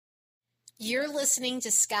You're listening to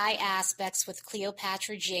Sky Aspects with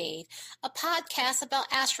Cleopatra Jade, a podcast about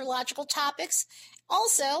astrological topics,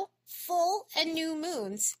 also full and new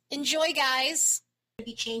moons. Enjoy, guys.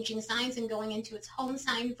 Be changing signs and going into its home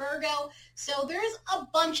sign, Virgo. So there's a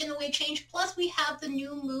bunch in the way change. Plus we have the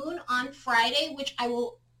new moon on Friday, which I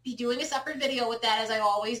will be doing a separate video with that, as I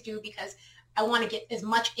always do, because I want to get as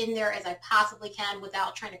much in there as I possibly can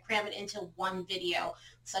without trying to cram it into one video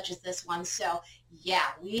such as this one. So yeah,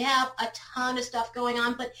 we have a ton of stuff going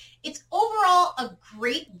on, but it's overall a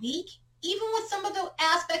great week. Even with some of the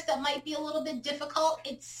aspects that might be a little bit difficult,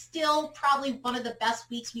 it's still probably one of the best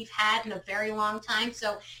weeks we've had in a very long time.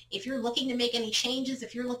 So if you're looking to make any changes,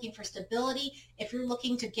 if you're looking for stability, if you're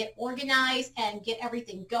looking to get organized and get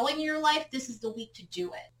everything going in your life, this is the week to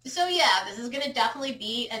do it. So yeah, this is going to definitely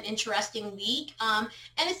be an interesting week. And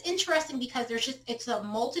it's interesting because it's a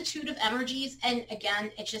multitude of energies. And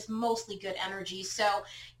again, it's just mostly good energy. So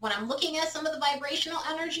when I'm looking at some of the vibrational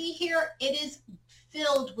energy here, it is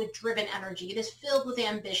filled with driven energy. It is filled with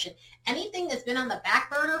ambition. Anything that's been on the back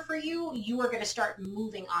burner for you, you are going to start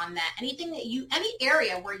moving on that. Any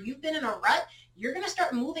area where you've been in a rut, you're going to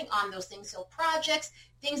start moving on those things. So projects,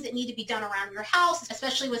 things that need to be done around your house,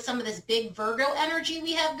 especially with some of this big Virgo energy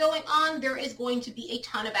we have going on, there is going to be a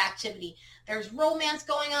ton of activity. There's romance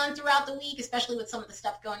going on throughout the week, especially with some of the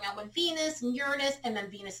stuff going on with Venus and Uranus, and then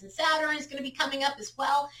Venus and Saturn is going to be coming up as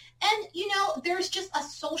well. And, there's just a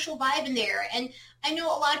social vibe in there. And I know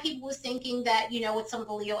a lot of people was thinking that, with some of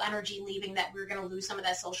the Leo energy leaving, that we're going to lose some of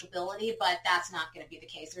that sociability, but that's not going to be the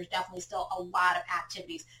case. There's definitely still a lot of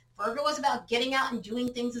activities. Virgo is about getting out and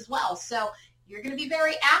doing things as well. So you're going to be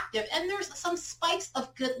very active, and there's some spikes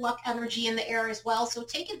of good luck energy in the air as well. So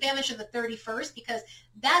take advantage of the 31st, because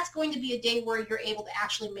that's going to be a day where you're able to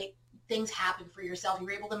actually make things happen for yourself.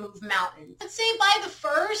 You're able to move mountains. Let's say by the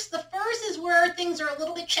 1st is where things are a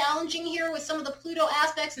little bit challenging here with some of the Pluto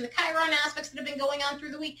aspects and the Chiron aspects that have been going on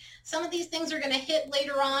through the week. Some of these things are going to hit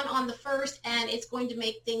later on the 1st, and it's going to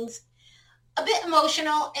make things a bit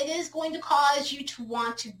emotional. It is going to cause you to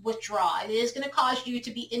want to withdraw. It is going to cause you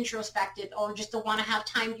to be introspective, or just to want to have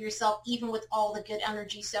time to yourself, even with all the good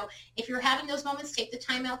energy. So if you're having those moments, take the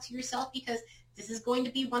time out to yourself, because this is going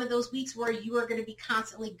to be one of those weeks where you are going to be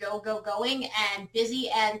constantly going and busy,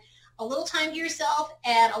 and a little time to yourself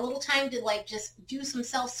and a little time to just do some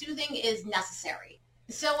self-soothing is necessary.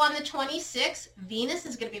 So on the 26th, Venus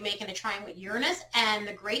is going to be making a trine with Uranus, and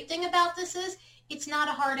the great thing about this is it's not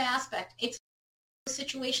a hard aspect. It's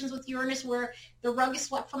situations with Uranus where the rug is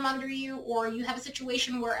swept from under you, or you have a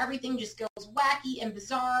situation where everything just goes wacky and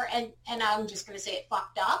bizarre, and I'm just going to say it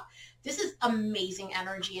fucked up. This is amazing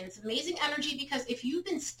energy, and it's amazing energy because if you've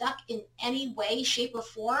been stuck in any way, shape, or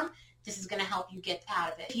form, this is going to help you get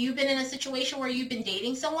out of it. If you've been in a situation where you've been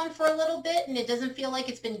dating someone for a little bit and it doesn't feel like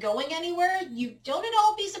it's been going anywhere, you don't at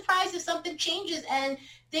all be surprised if something changes and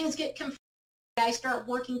things get confused. Guys start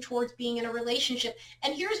working towards being in a relationship.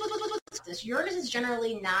 And here's what's this. Uranus is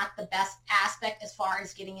generally not the best aspect as far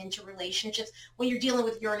as getting into relationships. When you're dealing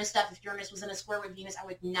with Uranus stuff, if Uranus was in a square with Venus, I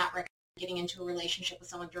would not recommend getting into a relationship with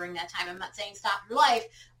someone during that time. I'm not saying stop your life,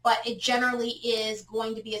 but it generally is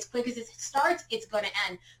going to be as quick as it starts, it's going to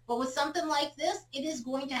end. But with something like this, it is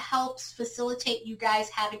going to help facilitate you guys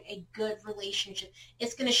having a good relationship.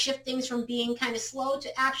 It's going to shift things from being kind of slow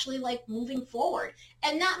to actually moving forward.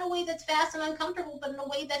 And not in a way that's fast and uncomfortable, but in a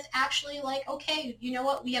way that's actually okay, you know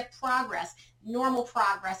what, we have progress, normal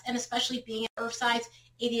progress, and especially being at Earth signs,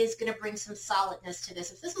 it is going to bring some solidness to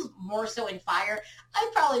this. If this was more so in fire,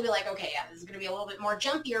 I'd probably be okay, yeah, this is going to be a little bit more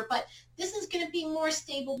jumpier, but this is going to be more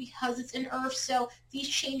stable because it's in Earth, so these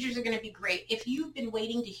changes are going to be great. If you've been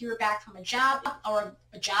waiting to hear back from a job or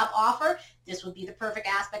a job offer, this would be the perfect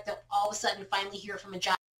aspect of all of a sudden finally hear from a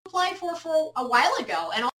job you applied for a while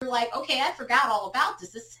ago, and you're okay, I forgot all about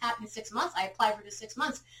this. This happened 6 months. I applied for this 6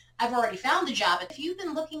 months. I've already found a job. If you've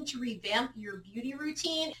been looking to revamp your beauty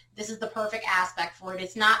routine, this is the perfect aspect for it.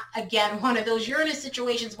 It's not, again, one of those Uranus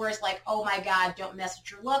situations where it's oh my God, don't mess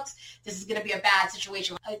with your looks. This is going to be a bad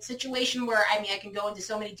situation. A situation where, I can go into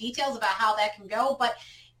so many details about how that can go, but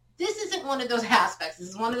this isn't one of those aspects. This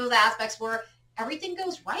is one of those aspects where everything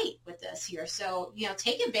goes right with this here. So,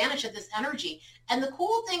 take advantage of this energy. And the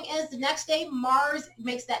cool thing is the next day, Mars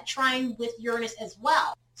makes that trine with Uranus as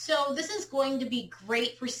well. So this is going to be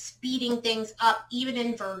great for speeding things up, even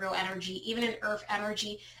in Virgo energy, even in Earth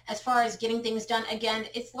energy, as far as getting things done. Again,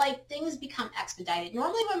 it's things become expedited.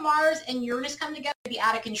 Normally when Mars and Uranus come together, it'd be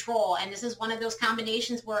out of control. And this is one of those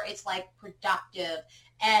combinations where it's productive,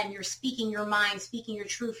 and you're speaking your mind, speaking your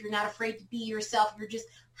truth. You're not afraid to be yourself. You're just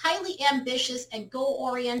highly ambitious and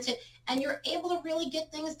goal-oriented, and you're able to really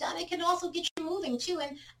get things done. It can also get you moving too.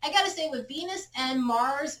 And I got to say, with Venus and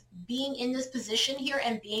Mars being in this position here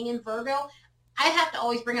and being in Virgo, I have to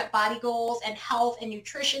always bring up body goals and health and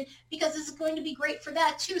nutrition because this is going to be great for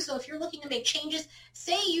that too. So if you're looking to make changes,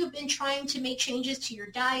 say you've been trying to make changes to your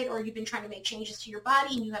diet or you've been trying to make changes to your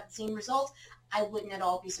body and you haven't seen results, I wouldn't at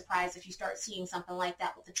all be surprised if you start seeing something like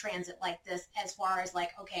that with a transit like this, as far as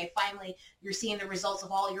like, okay, finally you're seeing the results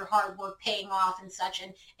of all your hard work paying off and such,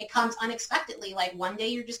 and it comes unexpectedly. Like one day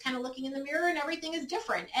you're just kind of looking in the mirror and everything is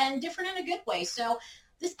different, and different in a good way. So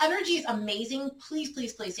this energy is amazing. Please,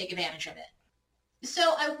 please, please take advantage of it.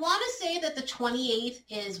 So I want to say that the 28th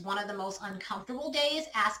is one of the most uncomfortable days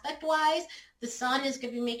aspect-wise. The sun is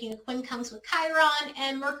going to be making a quincunx with Chiron,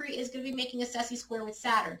 and Mercury is going to be making a sessi square with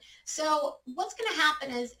Saturn. So what's going to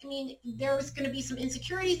happen is, I mean, there's going to be some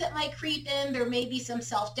insecurities that might creep in. There may be some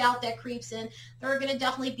self-doubt that creeps in. There are going to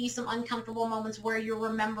definitely be some uncomfortable moments where you're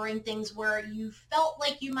remembering things where you felt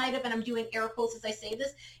like you might have, and I'm doing air quotes as I say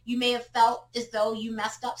this, you may have felt as though you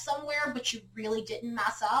messed up somewhere, but you really didn't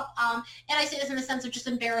mess up. And I say this in the sense of just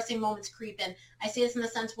embarrassing moments creep in. I say this in the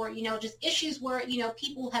sense where, you know, just issues where, you know,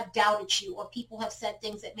 people have doubted you or people have said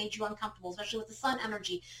things that made you uncomfortable, especially with the sun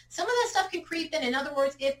energy. Some of that stuff can creep in. In other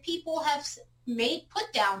words, if people have made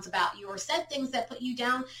put downs about you or said things that put you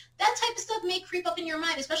down, that type of stuff may creep up in your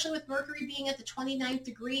mind, especially with Mercury being at the 29th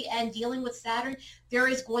degree and dealing with Saturn. There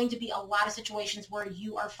is going to be a lot of situations where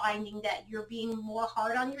you are finding that you're being more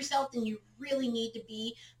hard on yourself than you really need to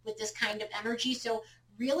be with this kind of energy. So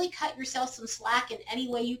really cut yourself some slack in any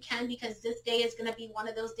way you can, because this day is going to be one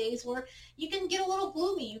of those days where you can get a little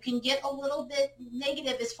gloomy. You can get a little bit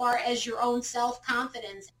negative as far as your own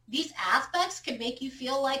self-confidence. These aspects can make you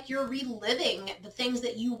feel like you're reliving the things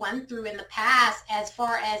that you went through in the past as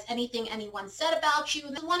far as anything anyone said about you.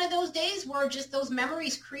 And it's one of those days where just those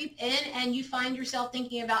memories creep in and you find yourself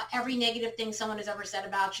thinking about every negative thing someone has ever said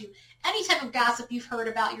about you, any type of gossip you've heard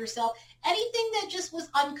about yourself, anything that just was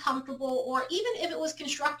uncomfortable, or even if it was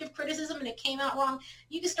constructive criticism and it came out wrong,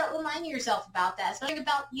 you can start reminding yourself about that. It's not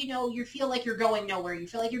about, you know, you feel like you're going nowhere. You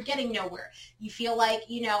feel like you're getting nowhere. You feel like,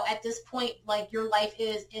 you know, at this point, like your life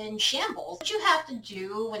is in shambles. What you have to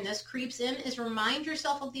do when this creeps in is remind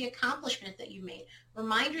yourself of the accomplishment that you made.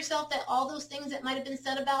 Remind yourself that all those things that might have been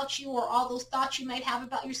said about you, or all those thoughts you might have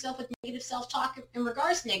about yourself with negative self-talk in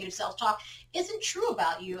regards to negative self-talk, isn't true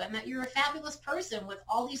about you, and that you're a fabulous person with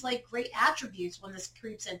all these like great attributes when this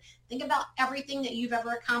creeps in. Think about everything that you've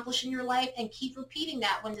ever accomplished in your life and keep repeating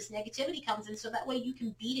that when this negativity comes in, so that way you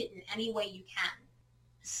can beat it in any way you can.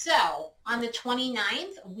 So on the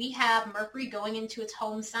 29th, we have Mercury going into its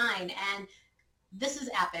home sign, and this is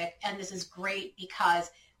epic, and this is great because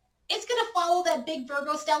it's going to follow that big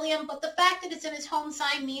Virgo stellium, but the fact that it's in its home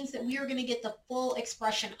sign means that we are going to get the full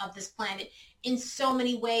expression of this planet in so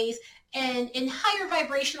many ways, and in higher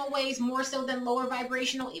vibrational ways, more so than lower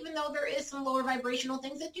vibrational, even though there is some lower vibrational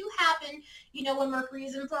things that do happen, you know, when Mercury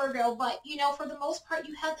is in Virgo. But, you know, for the most part,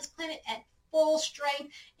 you have this planet at full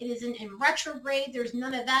strength. It isn't in retrograde. There's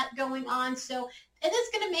none of that going on. So it is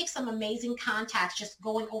going to make some amazing contacts just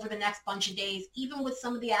going over the next bunch of days. Even with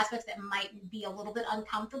some of the aspects that might be a little bit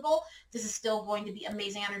uncomfortable, this is still going to be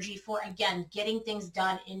amazing energy for, again, getting things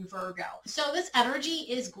done in Virgo. So this energy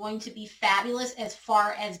is going to be fabulous as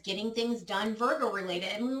far as getting things done Virgo related.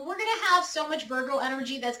 And we're going to have so much Virgo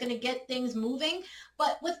energy that's going to get things moving.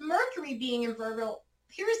 But with Mercury being in Virgo,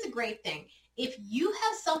 here's the great thing. If you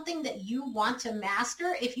have something that you want to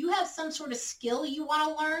master, if you have some sort of skill you want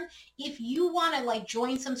to learn, if you want to like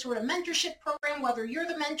join some sort of mentorship program, whether you're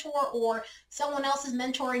the mentor or someone else is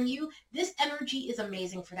mentoring you, this energy is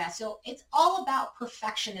amazing for that. So it's all about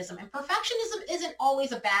perfectionism, and perfectionism isn't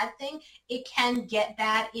always a bad thing. It can get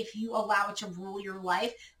bad if you allow it to rule your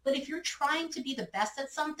life. But if you're trying to be the best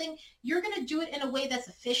at something, you're going to do it in a way that's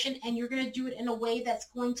efficient, and you're going to do it in a way that's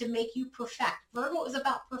going to make you perfect. Virgo is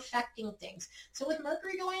about perfecting things. So with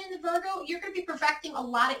Mercury going into Virgo, you're going to be perfecting a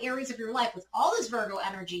lot of areas of your life. With all this Virgo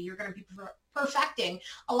energy, you're going to be perfecting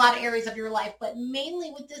a lot of areas of your life. But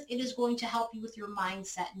mainly with this, it is going to help you with your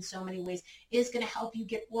mindset in so many ways. It is going to help you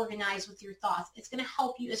get organized with your thoughts. It's going to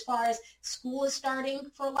help you as far as school is starting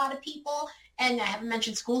for a lot of people. And I haven't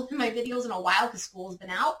mentioned school in my videos in a while because school has been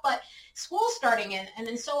out, but school's starting in.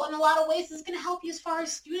 And so in a lot of ways, it's going to help you as far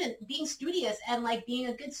as being studious and like being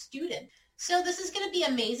a good student. So this is going to be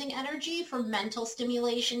amazing energy for mental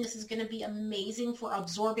stimulation. This is going to be amazing for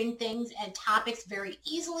absorbing things and topics very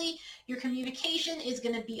easily. Your communication is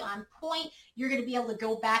going to be on point. You're going to be able to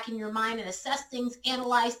go back in your mind and assess things,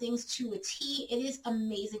 analyze things to a T. It is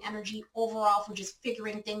amazing energy overall for just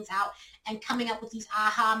figuring things out and coming up with these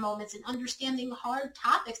aha moments and understanding hard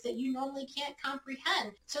topics that you normally can't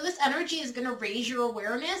comprehend. So this energy is going to raise your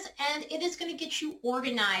awareness, and it is going to get you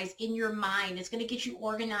organized in your mind. It's going to get you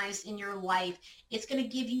organized in your life. It's going to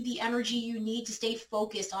give you the energy you need to stay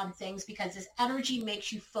focused on things, because this energy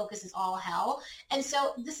makes you focus as all hell. And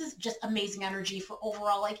so this is just amazing energy for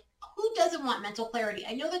overall, like, who doesn't want mental clarity?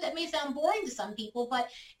 I know that that may sound boring to some people, but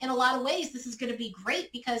in a lot of ways, this is going to be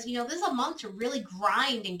great because, you know, this is a month to really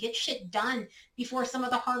grind and get shit done before some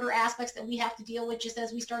of the harder aspects that we have to deal with just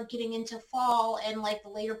as we start getting into fall and like the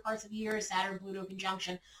later parts of the year, Saturn, Pluto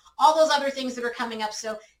conjunction, all those other things that are coming up.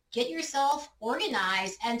 So get yourself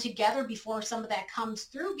organized and together before some of that comes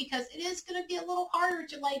through, because it is going to be a little harder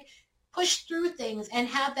to like push through things and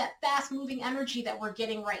have that fast moving energy that we're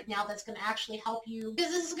getting right now. That's going to actually help you,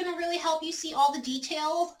 because this is going to really help you see all the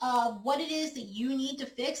details of what it is that you need to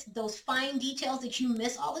fix. Those fine details that you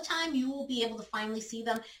miss all the time, you will be able to finally see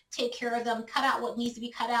them, take care of them, cut out what needs to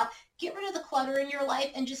be cut out, get rid of the clutter in your life,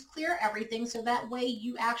 and just clear everything. So that way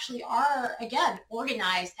you actually are, again,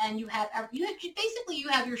 organized, and you have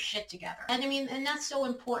your shit together. And I mean, and that's so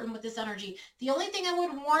important with this energy. The only thing I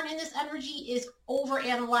would warn in this energy is over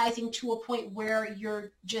analyzing to a point where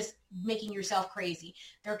you're just making yourself crazy.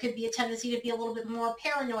 There could be a tendency to be a little bit more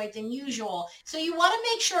paranoid than usual. So you want to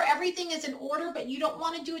make sure everything is in order, but you don't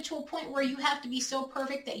want to do it to a point where you have to be so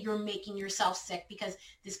perfect that you're making yourself sick, because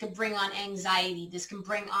this can bring on anxiety. This can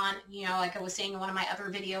bring on, you know, like I was saying in one of my other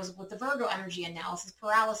videos with the Virgo energy analysis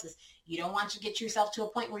paralysis. You don't want to get yourself to a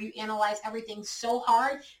point where you analyze everything so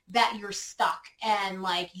hard that you're stuck and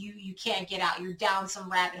like you can't get out. You're down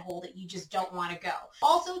some rabbit hole that you just don't want to go.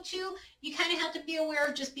 Also, too, you kind of have to be aware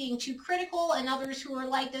of just being too critical and others who are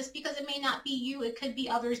like this, because it may not be you. It could be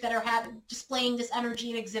others that are displaying this energy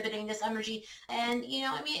and exhibiting this energy. And, you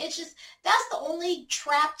know, I mean, it's just, that's the only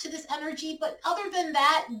trap to this energy. But other than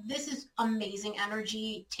that, this is amazing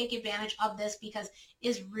energy. Take advantage of this, because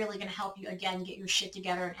it's really going to help you, again, get your shit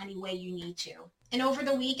together in any way you need to. And over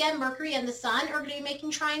the weekend, Mercury and the Sun are going to be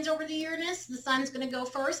making trines over the Uranus. The Sun's going to go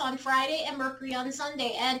first on Friday and Mercury on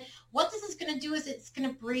Sunday. And what this is going to do is it's going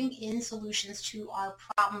to bring in solutions to our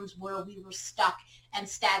problems where we were stuck and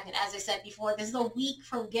stagnant. As I said before, this is a week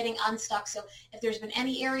for getting unstuck. So if there's been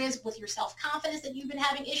any areas with your self-confidence that you've been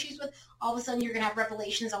having issues with, all of a sudden you're going to have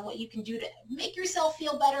revelations on what you can do to make yourself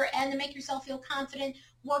feel better and to make yourself feel confident,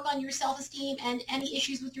 work on your self-esteem, and any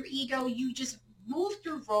issues with your ego. You just move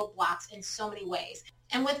through roadblocks in so many ways.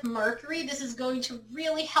 And with Mercury, this is going to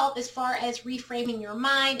really help as far as reframing your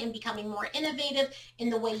mind and becoming more innovative in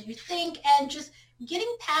the way you think, and just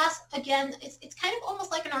getting past, again, it's kind of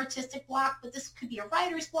almost like an artistic block, but this could be a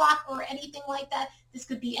writer's block or anything like that. This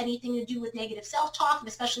could be anything to do with negative self-talk, and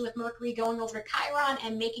especially with Mercury going over to Chiron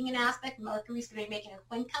and making an aspect. Mercury's going to be making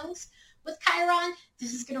a quincunx with Chiron.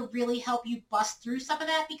 This is going to really help you bust through some of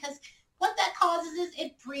that, because what that causes is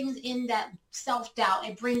it brings in that self-doubt.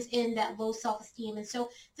 It brings in that low self-esteem. And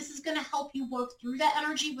so this is going to help you work through that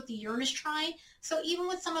energy with the Uranus trine. So even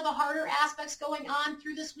with some of the harder aspects going on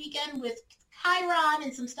through this weekend with Chiron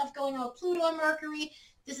and some stuff going on with Pluto and Mercury,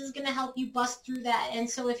 this is going to help you bust through that. And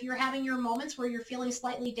so if you're having your moments where you're feeling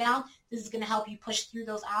slightly down, this is going to help you push through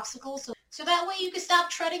those obstacles. So that way you can stop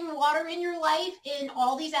treading water in your life in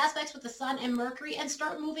all these aspects with the Sun and Mercury and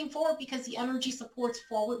start moving forward, because the energy supports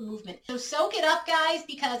forward movement. So soak it up, guys,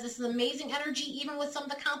 because this is amazing energy, even with some of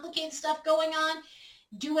the complicated stuff going on.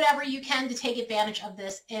 Do whatever you can to take advantage of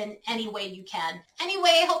this in any way you can.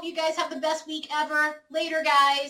 Anyway, I hope you guys have the best week ever. Later, guys.